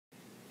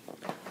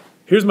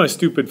Here's my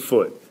stupid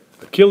foot.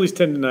 Achilles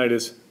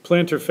tendonitis,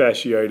 plantar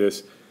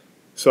fasciitis,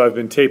 so I've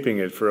been taping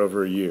it for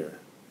over a year.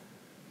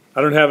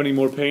 I don't have any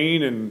more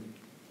pain, and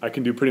I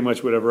can do pretty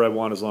much whatever I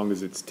want as long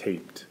as it's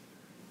taped.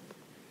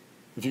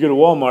 If you go to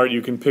Walmart,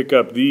 you can pick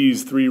up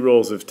these 3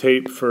 rolls of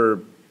tape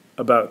for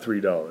about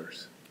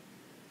 $3.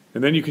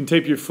 And then you can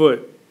tape your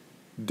foot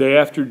day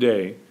after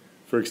day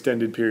for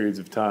extended periods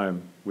of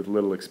time with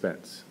little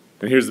expense.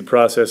 And here's the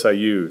process I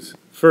use.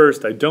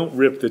 First, I don't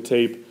rip the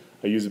tape.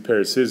 I use a pair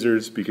of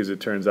scissors because it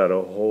turns out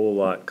a whole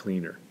lot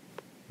cleaner.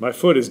 My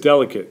foot is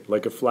delicate,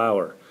 like a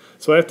flower,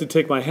 so I have to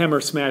take my hammer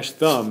smash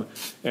thumb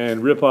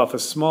and rip off a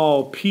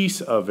small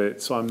piece of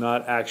it so I'm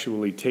not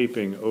actually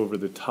taping over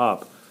the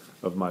top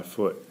of my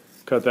foot.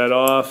 Cut that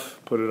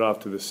off, put it off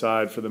to the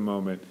side for the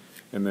moment,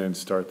 and then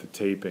start the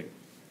taping.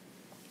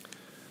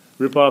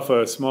 Rip off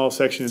a small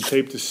section of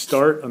tape to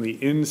start on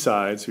the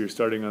inside, so you're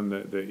starting on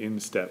the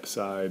instep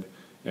side,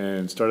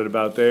 and start it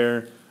about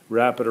there.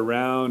 Wrap it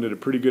around at a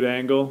pretty good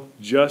angle,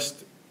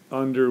 just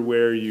under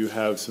where you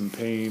have some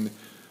pain.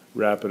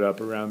 Wrap it up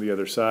around the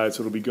other side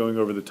so it'll be going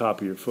over the top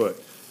of your foot.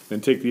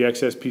 Then take the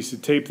excess piece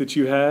of tape that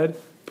you had,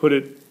 put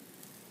it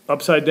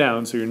upside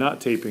down so you're not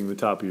taping the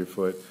top of your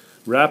foot.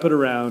 Wrap it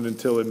around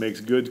until it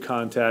makes good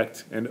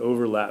contact and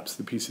overlaps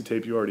the piece of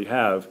tape you already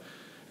have,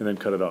 and then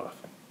cut it off.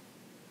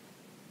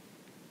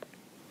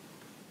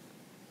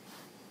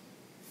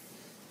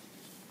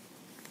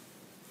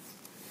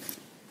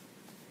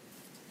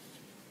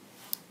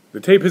 The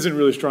tape isn't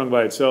really strong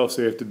by itself,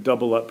 so you have to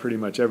double up pretty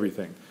much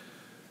everything.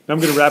 Now I'm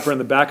going to wrap around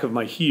the back of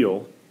my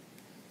heel,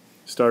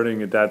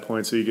 starting at that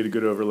point so you get a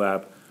good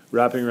overlap,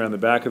 wrapping around the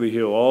back of the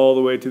heel all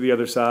the way to the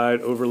other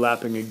side,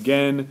 overlapping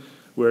again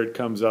where it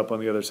comes up on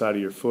the other side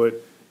of your foot,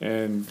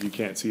 and you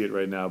can't see it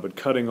right now, but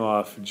cutting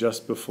off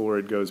just before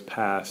it goes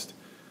past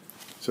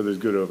so there's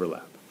good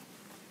overlap.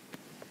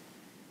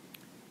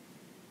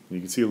 You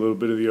can see a little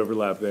bit of the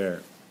overlap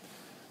there.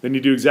 Then you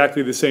do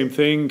exactly the same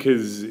thing,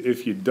 because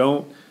if you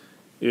don't,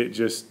 it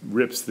just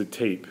rips the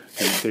tape,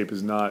 and the tape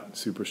is not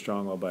super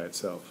strong all by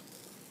itself.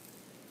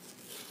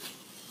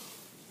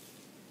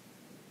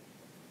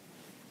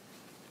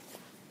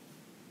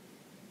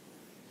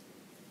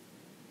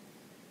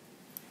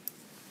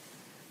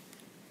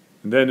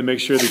 And then to make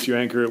sure that you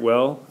anchor it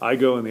well, I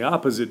go in the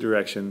opposite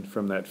direction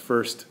from that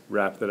first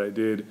wrap that I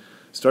did,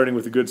 starting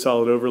with a good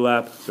solid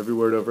overlap. So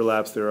everywhere it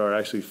overlaps, there are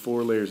actually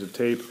 4 layers of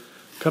tape,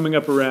 coming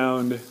up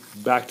around,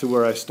 back to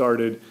where I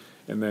started,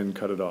 and then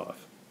cut it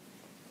off.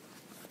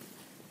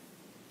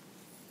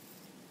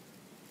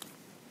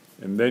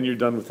 And then you're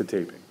done with the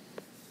taping.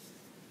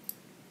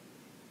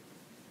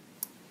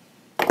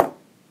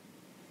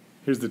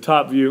 Here's the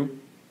top view,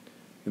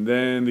 and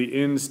then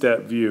the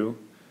instep view,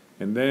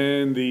 and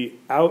then the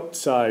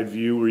outside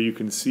view where you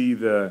can see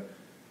the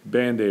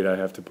Band-Aid I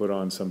have to put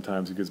on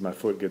sometimes because my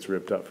foot gets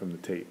ripped up from the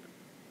tape.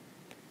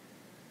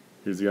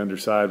 Here's the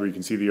underside where you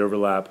can see the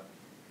overlap.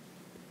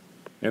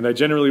 And I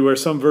generally wear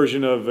some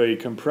version of a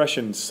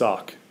compression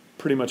sock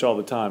pretty much all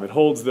the time. It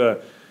holds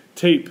the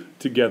tape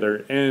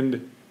together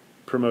and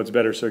promotes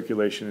better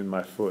circulation in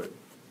my foot.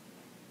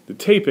 The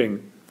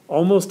taping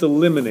almost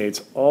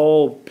eliminates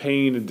all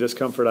pain and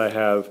discomfort I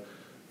have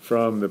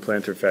from the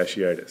plantar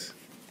fasciitis.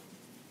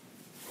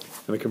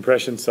 And the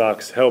compression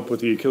socks help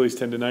with the Achilles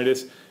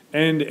tendonitis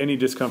and any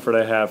discomfort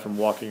I have from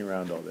walking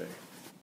around all day.